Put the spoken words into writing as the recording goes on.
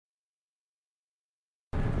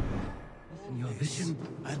Your vision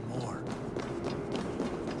and more.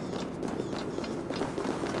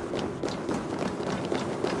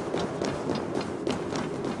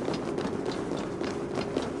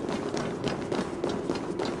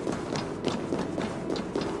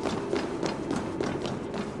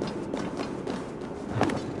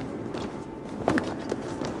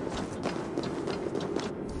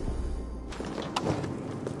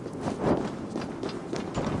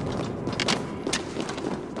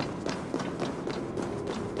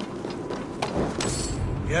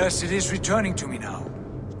 Yes, it is returning to me now.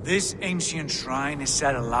 This ancient shrine is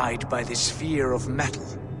set alight by the sphere of metal.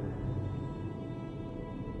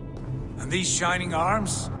 And these shining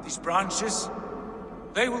arms, these branches,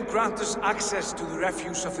 they will grant us access to the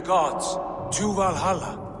refuse of the gods, to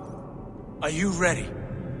Valhalla. Are you ready?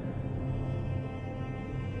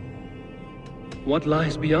 What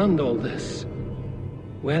lies beyond all this?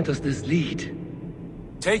 Where does this lead?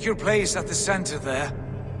 Take your place at the center there,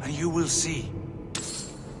 and you will see.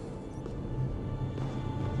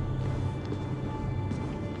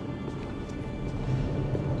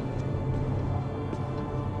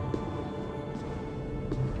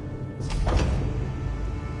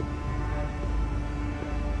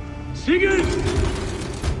 Sigurd!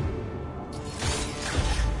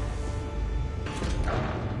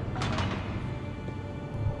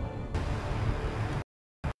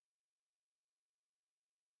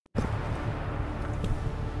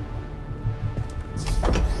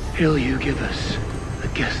 Hill you give us, the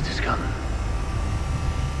guest is come.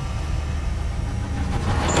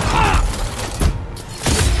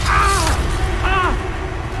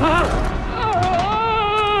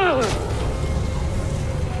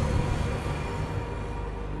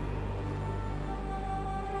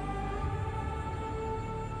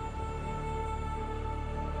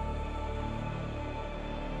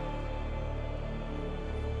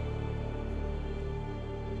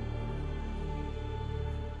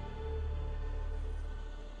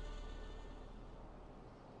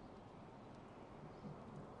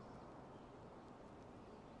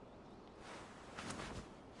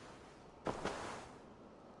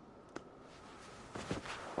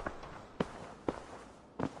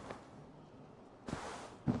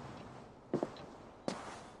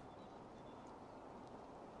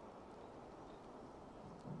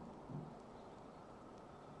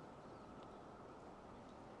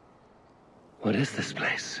 What is this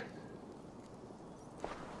place?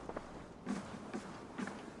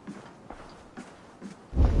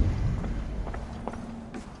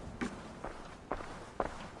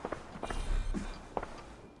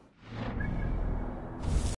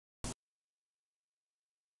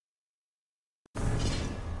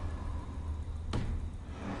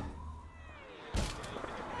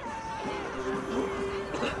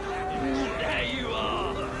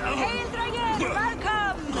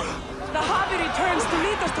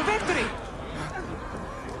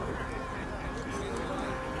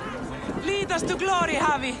 To glory,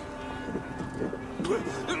 Havi!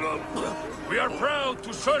 We are proud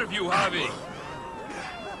to serve you, Havi!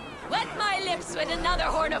 Wet my lips with another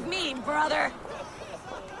horn of me, brother!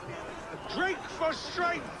 Drink for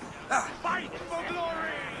strength! Fight for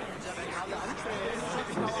glory!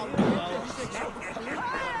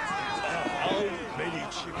 How many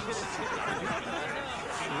chickens?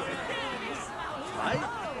 Right?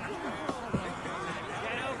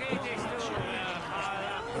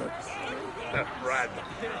 Random.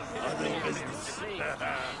 Other business.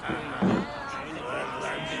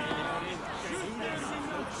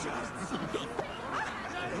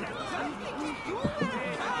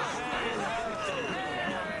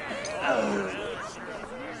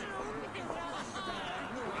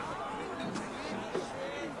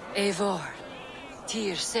 Eivor,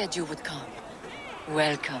 Tyr said you would come.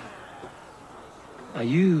 Welcome. Are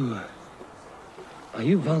you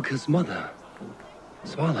Valka's mother?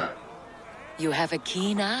 Svala? You have a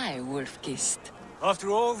keen eye, Wolfgist.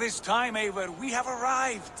 After all this time, Eivor, we have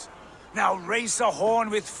arrived. Now raise a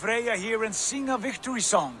horn with Freya here and sing a victory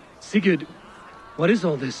song. Sigurd, what is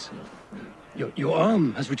all this? Your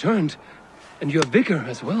arm has returned, and your vigor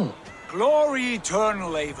as well. Glory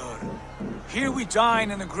eternal, Eivor. Here we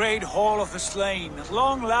dine in the great hall of the slain, at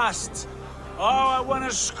long last. Oh, I want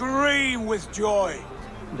to scream with joy.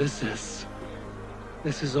 This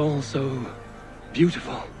is all so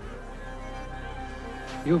beautiful.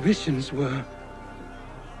 Your visions were...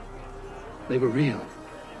 they were real.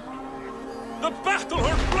 The battle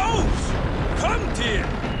horn blows! Come, Tyr!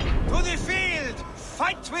 To the field!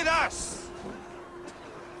 Fight with us!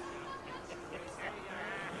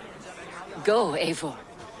 Go, Eivor.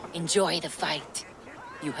 Enjoy the fight.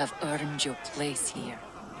 You have earned your place here.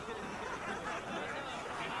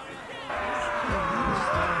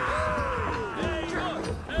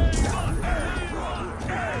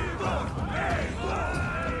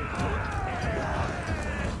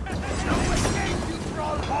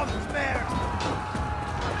 nightmare!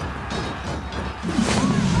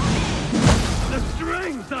 The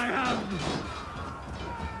strength I have!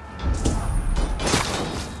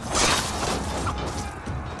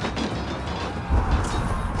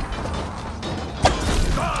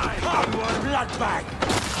 You are blood bag!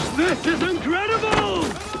 This is incredible!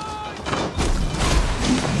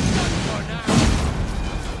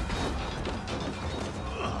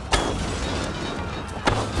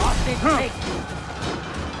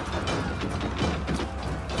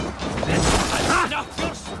 Knock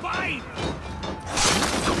your spine!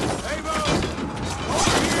 Eivor!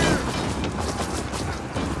 Over here!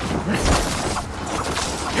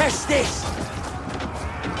 Test this!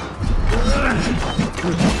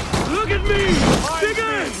 Look at me!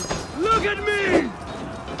 Digger! Look at me!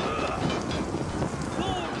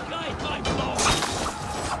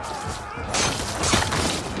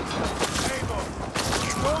 Eivor,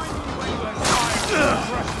 join me when you have time to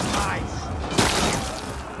crush his eyes.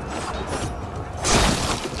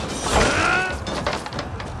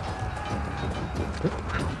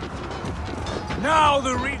 Now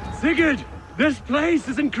the Sigurd! This place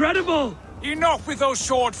is incredible! Enough with those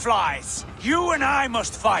sword flies! You and I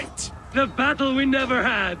must fight! The battle we never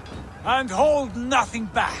had! And hold nothing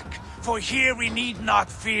back, for here we need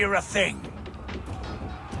not fear a thing.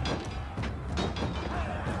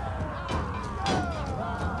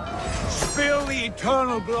 Spill the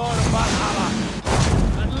eternal blood of Valhalla!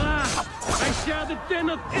 At last, I share the den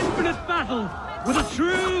of infinite battle with a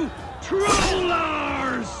true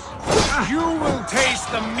Trollars! You will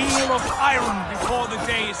taste the meal of iron before the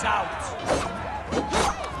day is out.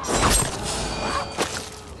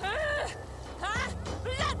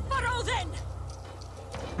 Blood furrow then!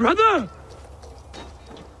 Brother!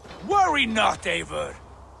 Worry not, Eivor.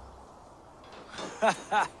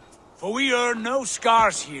 For we earn no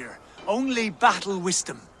scars here, only battle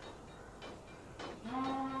wisdom.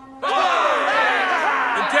 The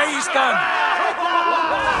day is done.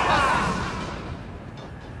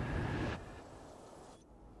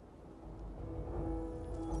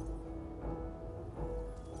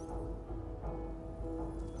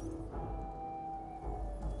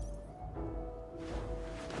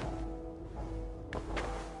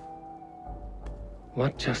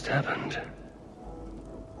 What just happened?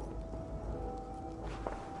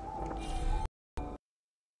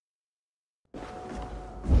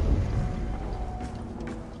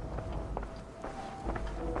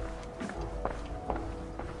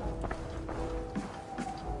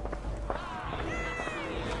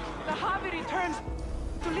 The Havi returns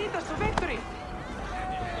to lead us to victory.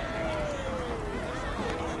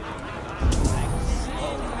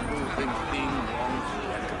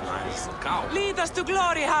 Lead us to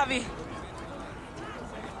glory, Havi.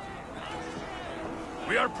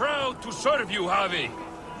 We are proud to serve you, Havi.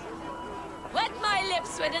 Wet my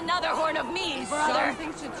lips with another horn of me, brother.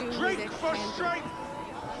 Something to do with Drink it. for strength!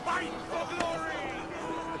 Fight for glory!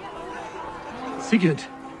 Sigurd,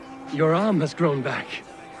 your arm has grown back.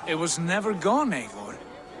 It was never gone, Eivor.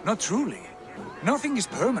 Not truly. Nothing is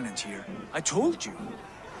permanent here. I told you.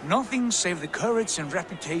 Nothing save the courage and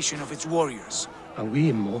reputation of its warriors. Are we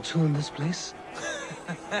immortal in this place?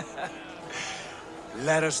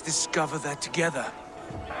 Let us discover that together.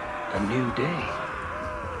 A new day.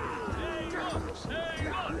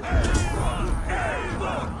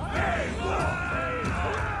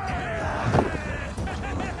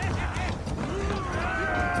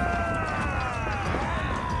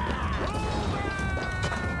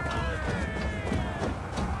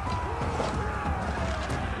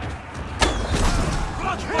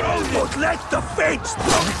 But let the fates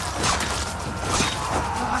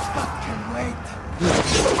Can wait.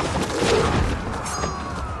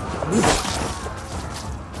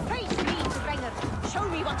 Praise be to Renger. Show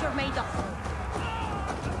me what you're made of.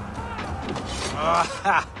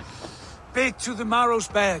 bit to the marrow's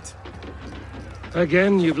bed.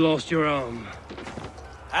 Again, you've lost your arm.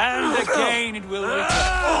 And again it will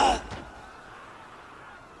return.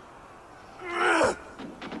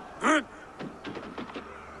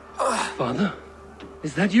 Father?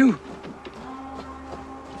 Is that you?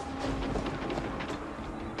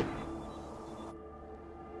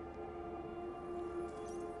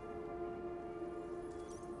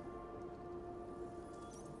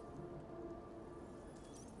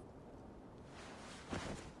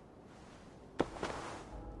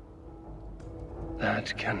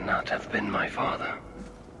 That cannot have been my father.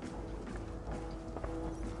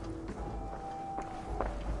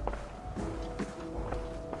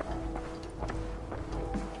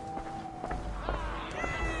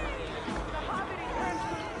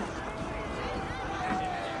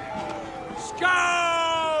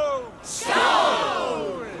 Go!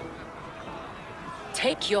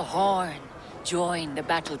 Take your horn. Join the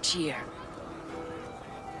battle cheer.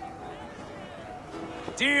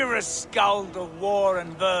 Dearest skald of war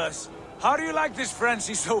and verse, how do you like this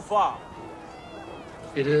frenzy so far?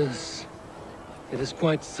 It is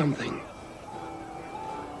quite something.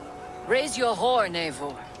 Raise your horn,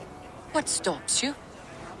 Eivor. What stops you?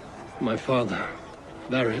 My father,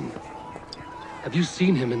 Varin. Have you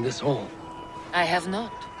seen him in this hall? I have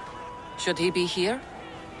not. Should he be here?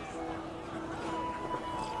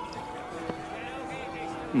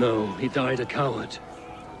 No, he died a coward.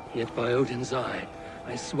 Yet by Odin's eye,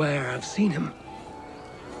 I swear I've seen him.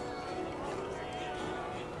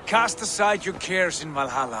 Cast aside your cares in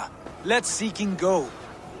Valhalla. Let seeking go.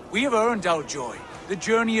 We have earned our joy. The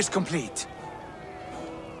journey is complete.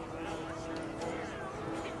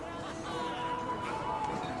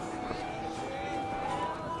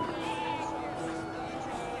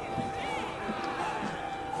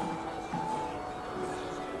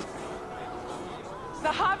 The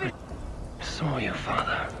Havir... I saw you,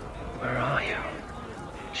 father. Where are you?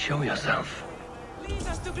 Show yourself. Lead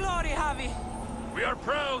us to glory, Havi. We are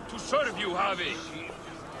proud to serve you, Havi.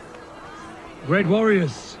 Great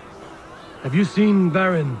warriors. Have you seen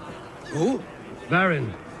Varin? Who?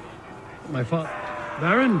 Varin. My father.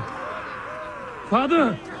 Varin?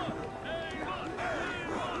 Father!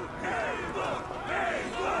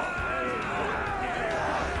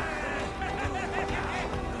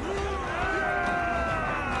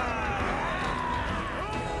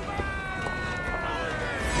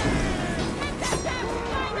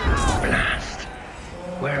 Blast.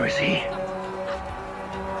 Where is he?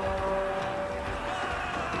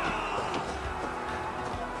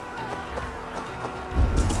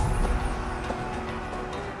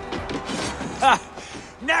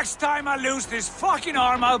 Next time I lose this fucking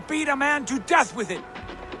arm, I'll beat a man to death with it.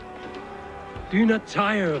 Do you not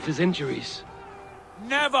tire of his injuries?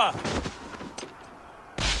 Never!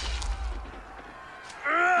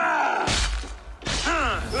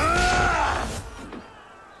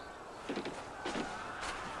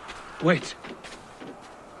 Wait.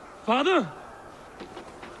 Father?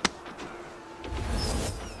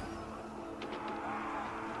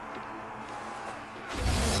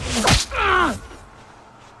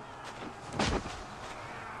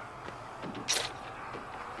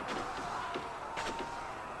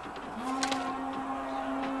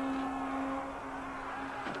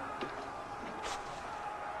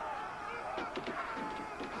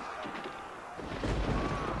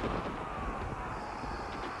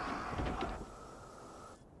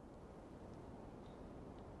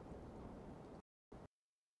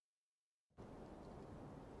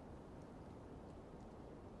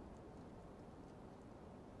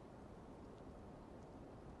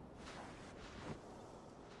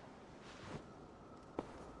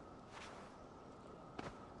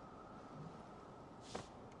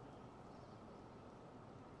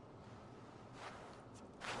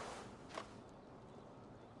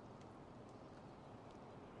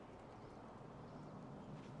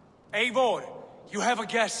 Eivor, you have a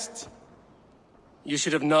guest. You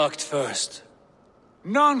should have knocked first.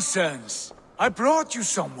 Nonsense! I brought you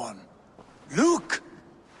someone. Look!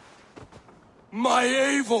 My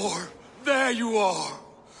Eivor! There you are!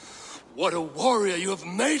 What a warrior you have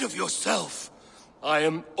made of yourself! I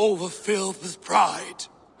am overfilled with pride.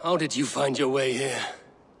 How did you find your way here?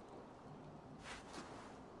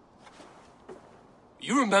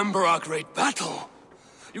 You remember our great battle?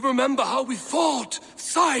 You remember how we fought,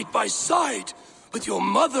 side by side, with your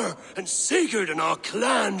mother and Sigurd and our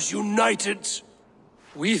clans united?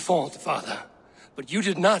 We fought, father, but you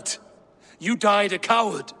did not. You died a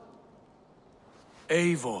coward.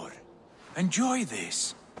 Eivor, enjoy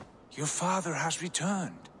this. Your father has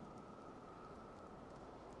returned.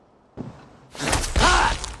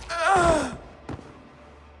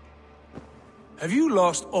 Have you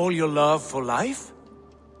lost all your love for life?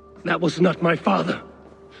 That was not my father.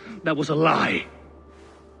 That was a lie.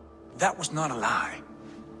 That was not a lie.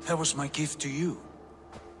 That was my gift to you.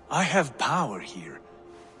 I have power here,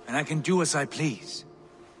 and I can do as I please.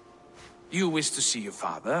 You wished to see your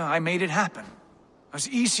father, I made it happen. As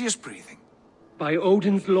easy as breathing. By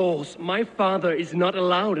Odin's laws, my father is not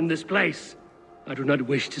allowed in this place. I do not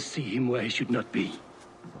wish to see him where he should not be.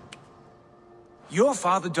 Your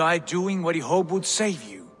father died doing what he hoped would save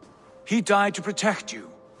you. He died to protect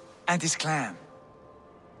you, and his clan.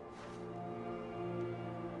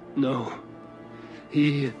 No.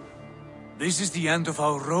 He... This is the end of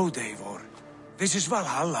our road, Eivor. This is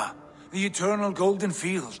Valhalla, the eternal golden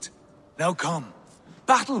field. Now come.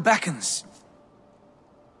 Battle beckons.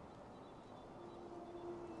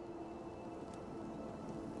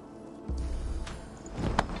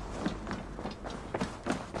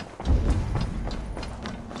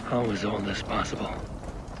 How is all this possible?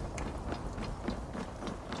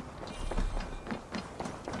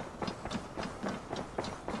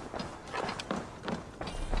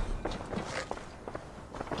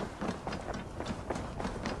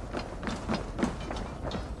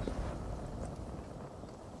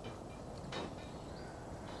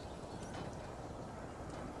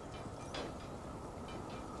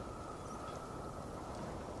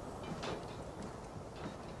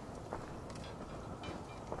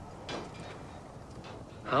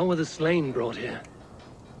 How were the slain brought here?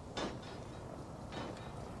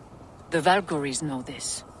 The Valkyries know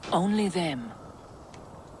this. Only them.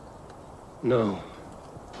 No,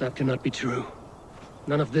 that cannot be true.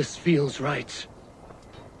 None of this feels right.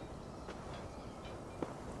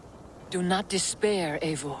 Do not despair,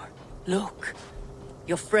 Eivor. Look.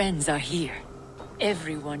 Your friends are here.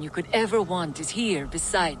 Everyone you could ever want is here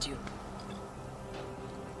beside you.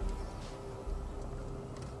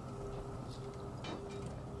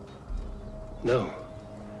 No,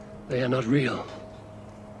 they are not real.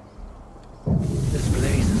 This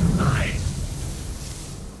place is a lie.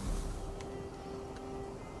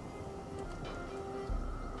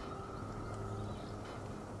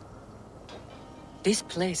 This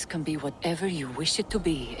place can be whatever you wish it to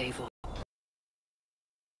be, Eivor.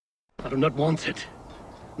 I do not want it.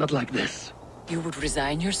 Not like this. You would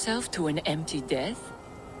resign yourself to an empty death?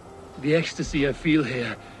 The ecstasy I feel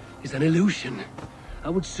here is an illusion. I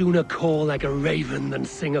would sooner call like a raven than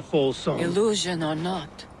sing a false song. Illusion or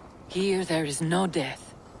not, here there is no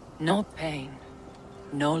death, no pain,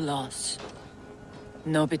 no loss,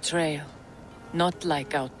 no betrayal, not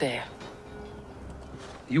like out there.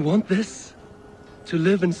 You want this? To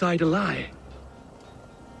live inside a lie?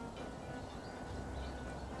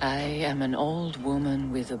 I am an old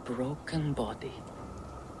woman with a broken body.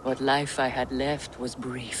 What life I had left was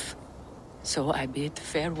brief, so I bid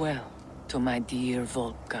farewell to my dear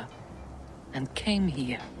Volka, and came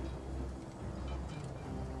here.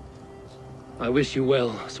 I wish you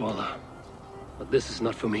well, Svala, but this is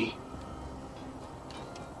not for me.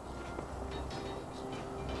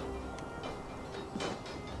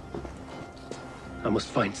 I must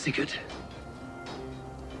find Sigurd.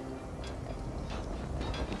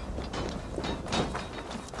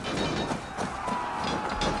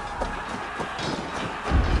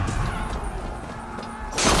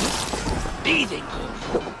 Eating!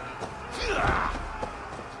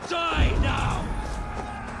 Die now!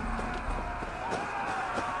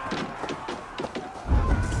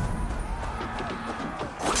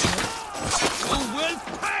 You will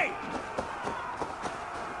pay!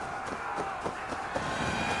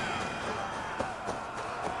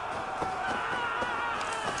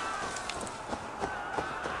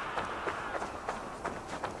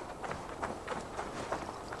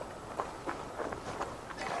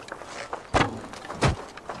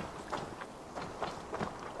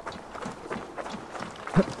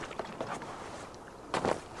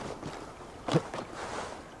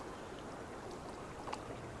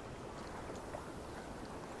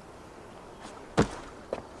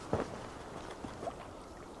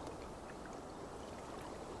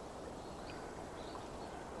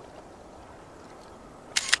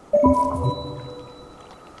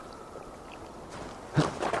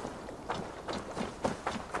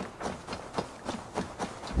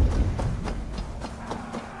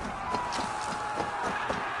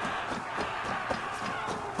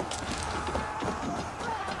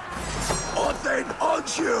 Then on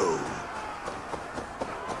you!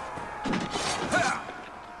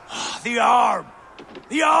 The arm!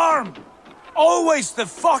 The arm! Always the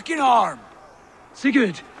fucking arm!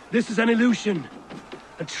 Sigurd, this is an illusion.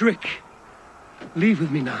 A trick. Leave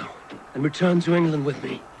with me now, and return to England with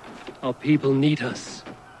me. Our people need us.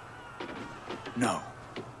 No,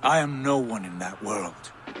 I am no one in that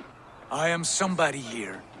world. I am somebody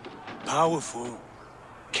here. Powerful,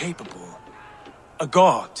 capable, a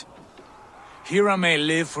god. Here I may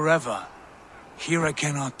live forever. Here I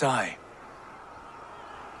cannot die.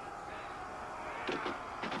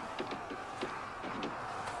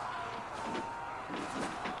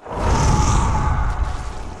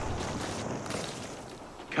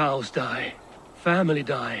 Cows die. Family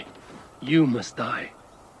die. You must die.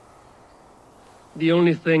 The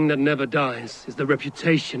only thing that never dies is the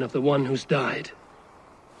reputation of the one who's died.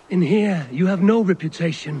 In here, you have no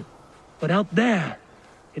reputation. But out there,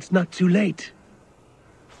 it's not too late.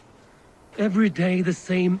 Every day the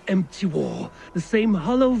same empty war, the same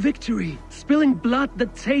hollow victory, spilling blood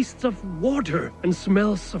that tastes of water and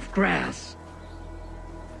smells of grass.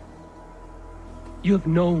 You have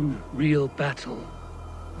known real battle,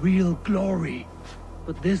 real glory,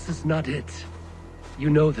 but this is not it. You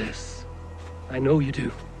know this. I know you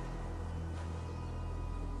do.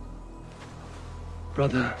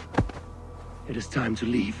 Brother, it is time to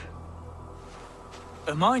leave.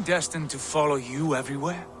 Am I destined to follow you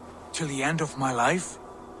everywhere? Till the end of my life?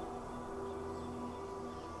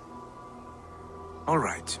 All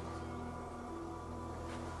right.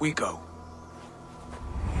 We go.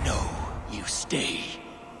 No, you stay.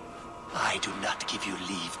 I do not give you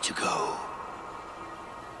leave to go.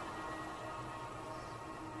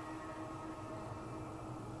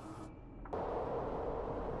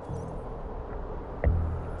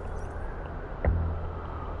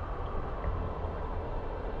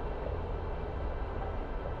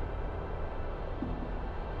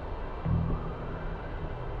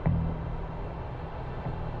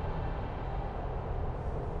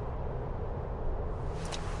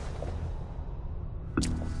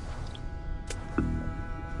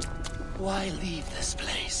 Why leave this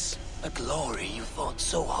place? A glory you fought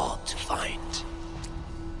so hard to find.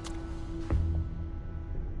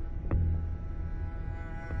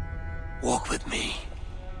 Walk with me.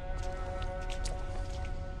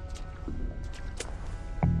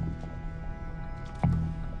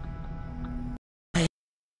 I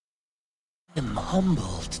am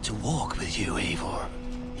humbled to walk with you, Eivor.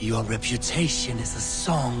 Your reputation is a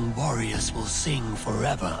song warriors will sing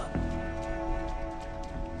forever.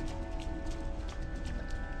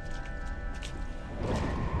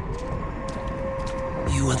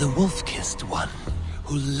 You are the wolf-kissed one,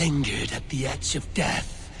 who lingered at the edge of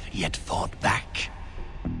death, yet fought back.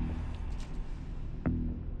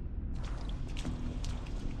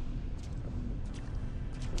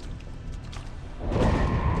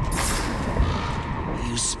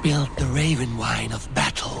 You spilled the raven wine of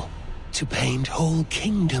battle to paint whole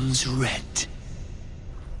kingdoms red.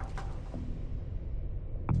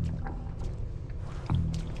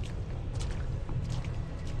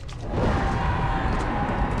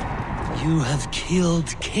 You have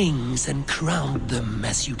killed kings and crowned them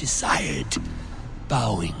as you desired,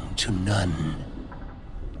 bowing to none.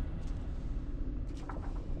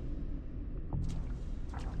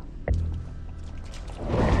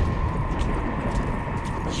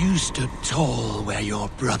 You stood tall where your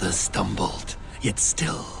brother stumbled, yet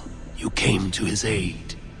still you came to his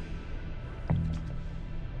aid.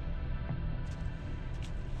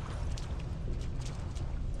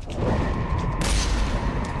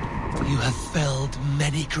 You have felled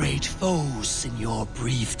many great foes in your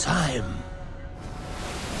brief time.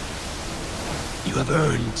 You have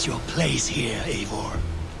earned your place here, Eivor.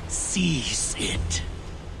 Seize it.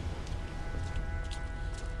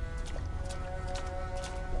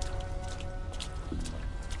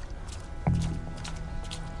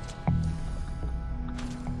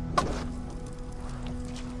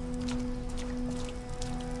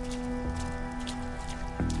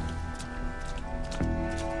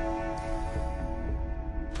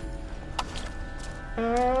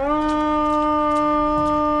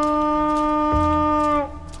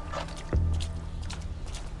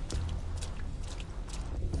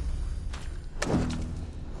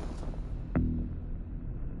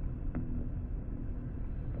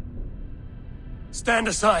 Stand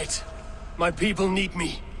aside. My people need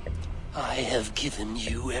me. I have given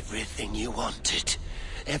you everything you wanted.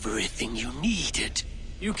 Everything you needed.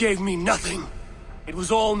 You gave me nothing. It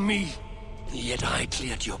was all me. Yet I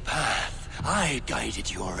cleared your path. I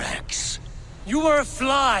guided your axe. You were a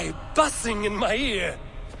fly, buzzing in my ear.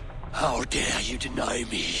 How dare you deny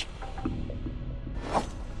me?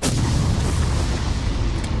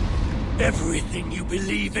 Everything you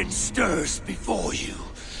believe in stirs before you.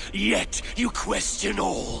 Yet you question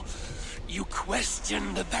all. You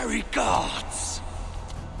question the very gods.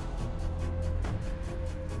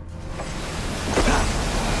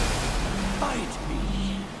 Fight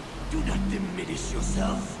me. Do not diminish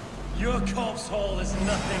yourself. Your corpse hall is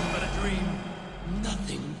nothing but a dream.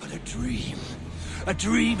 Nothing but a dream. A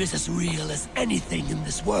dream is as real as anything in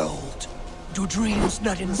this world. Do dreams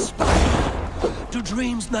not inspire? Do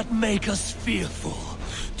dreams not make us fearful?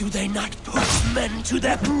 Do they not push men to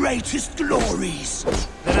their greatest glories?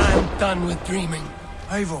 Then I'm done with dreaming.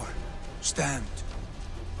 Eivor, stand.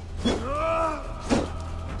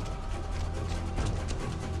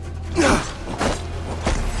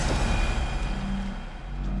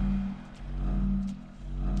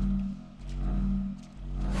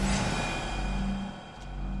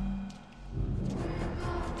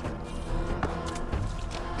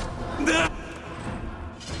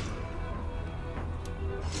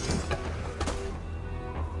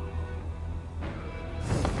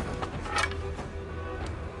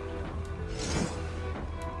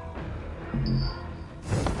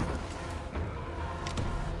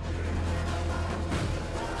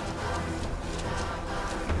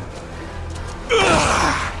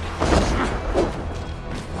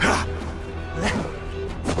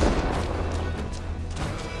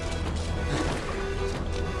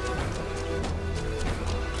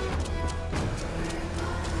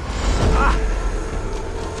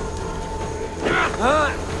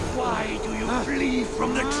 Why do you flee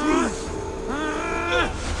from the truth?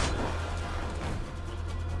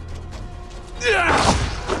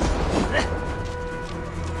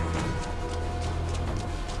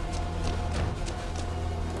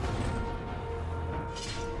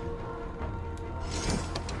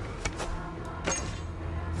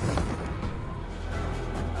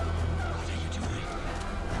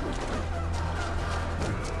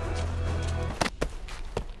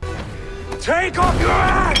 Take off your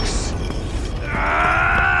axe!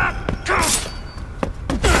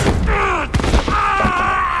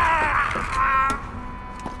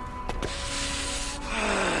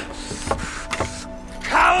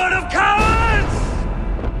 Coward of cowards!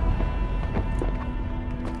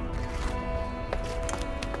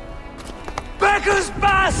 Becker's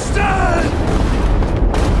bastard!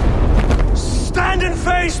 Stand and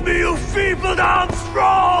face me, you feeble-down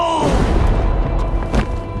thrall!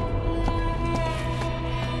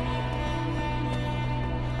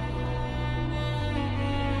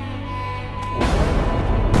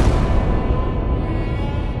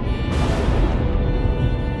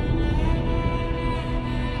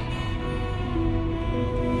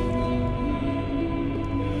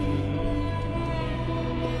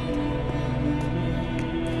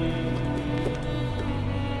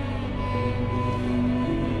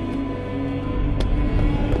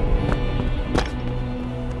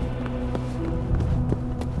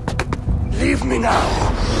 Leave me now.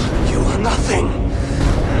 You are nothing.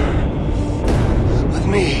 With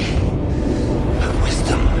me, have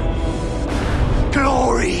wisdom,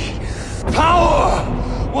 glory, power.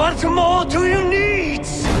 What more do you need?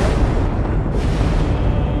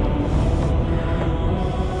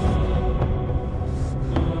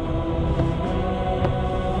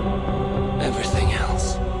 Everything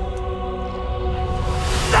else.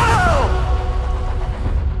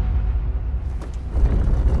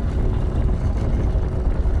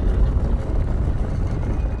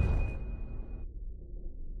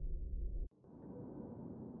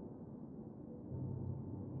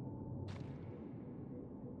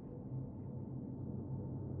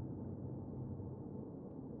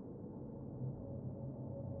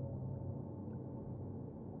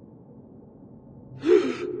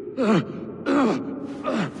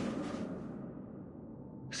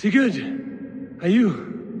 Sigurd, are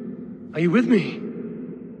you with me?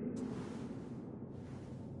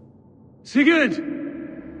 Sigurd!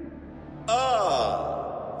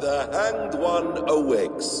 Ah, the Hanged One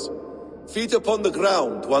awakes. Feet upon the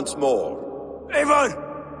ground once more.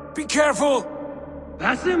 Eivor! Be careful!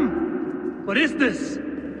 Basim? What is this?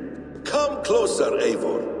 Come closer,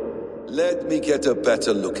 Eivor. Let me get a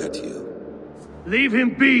better look at you. Leave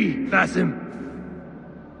him be, Basim.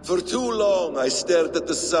 For too long I stared at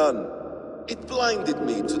the sun. It blinded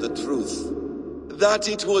me to the truth. That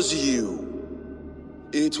it was you.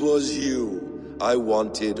 It was you I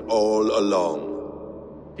wanted all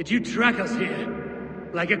along. Did you track us here?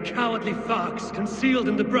 Like a cowardly fox concealed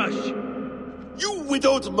in the brush? You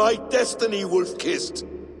widowed my destiny, wolf-kissed.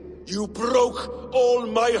 You broke all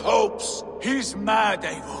my hopes. He's mad,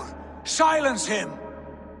 Eivor. Silence him!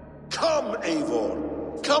 Come, Eivor.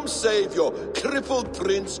 Come save your crippled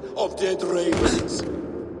prince of dead ravens.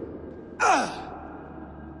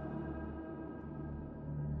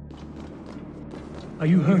 Are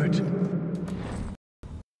you hurt?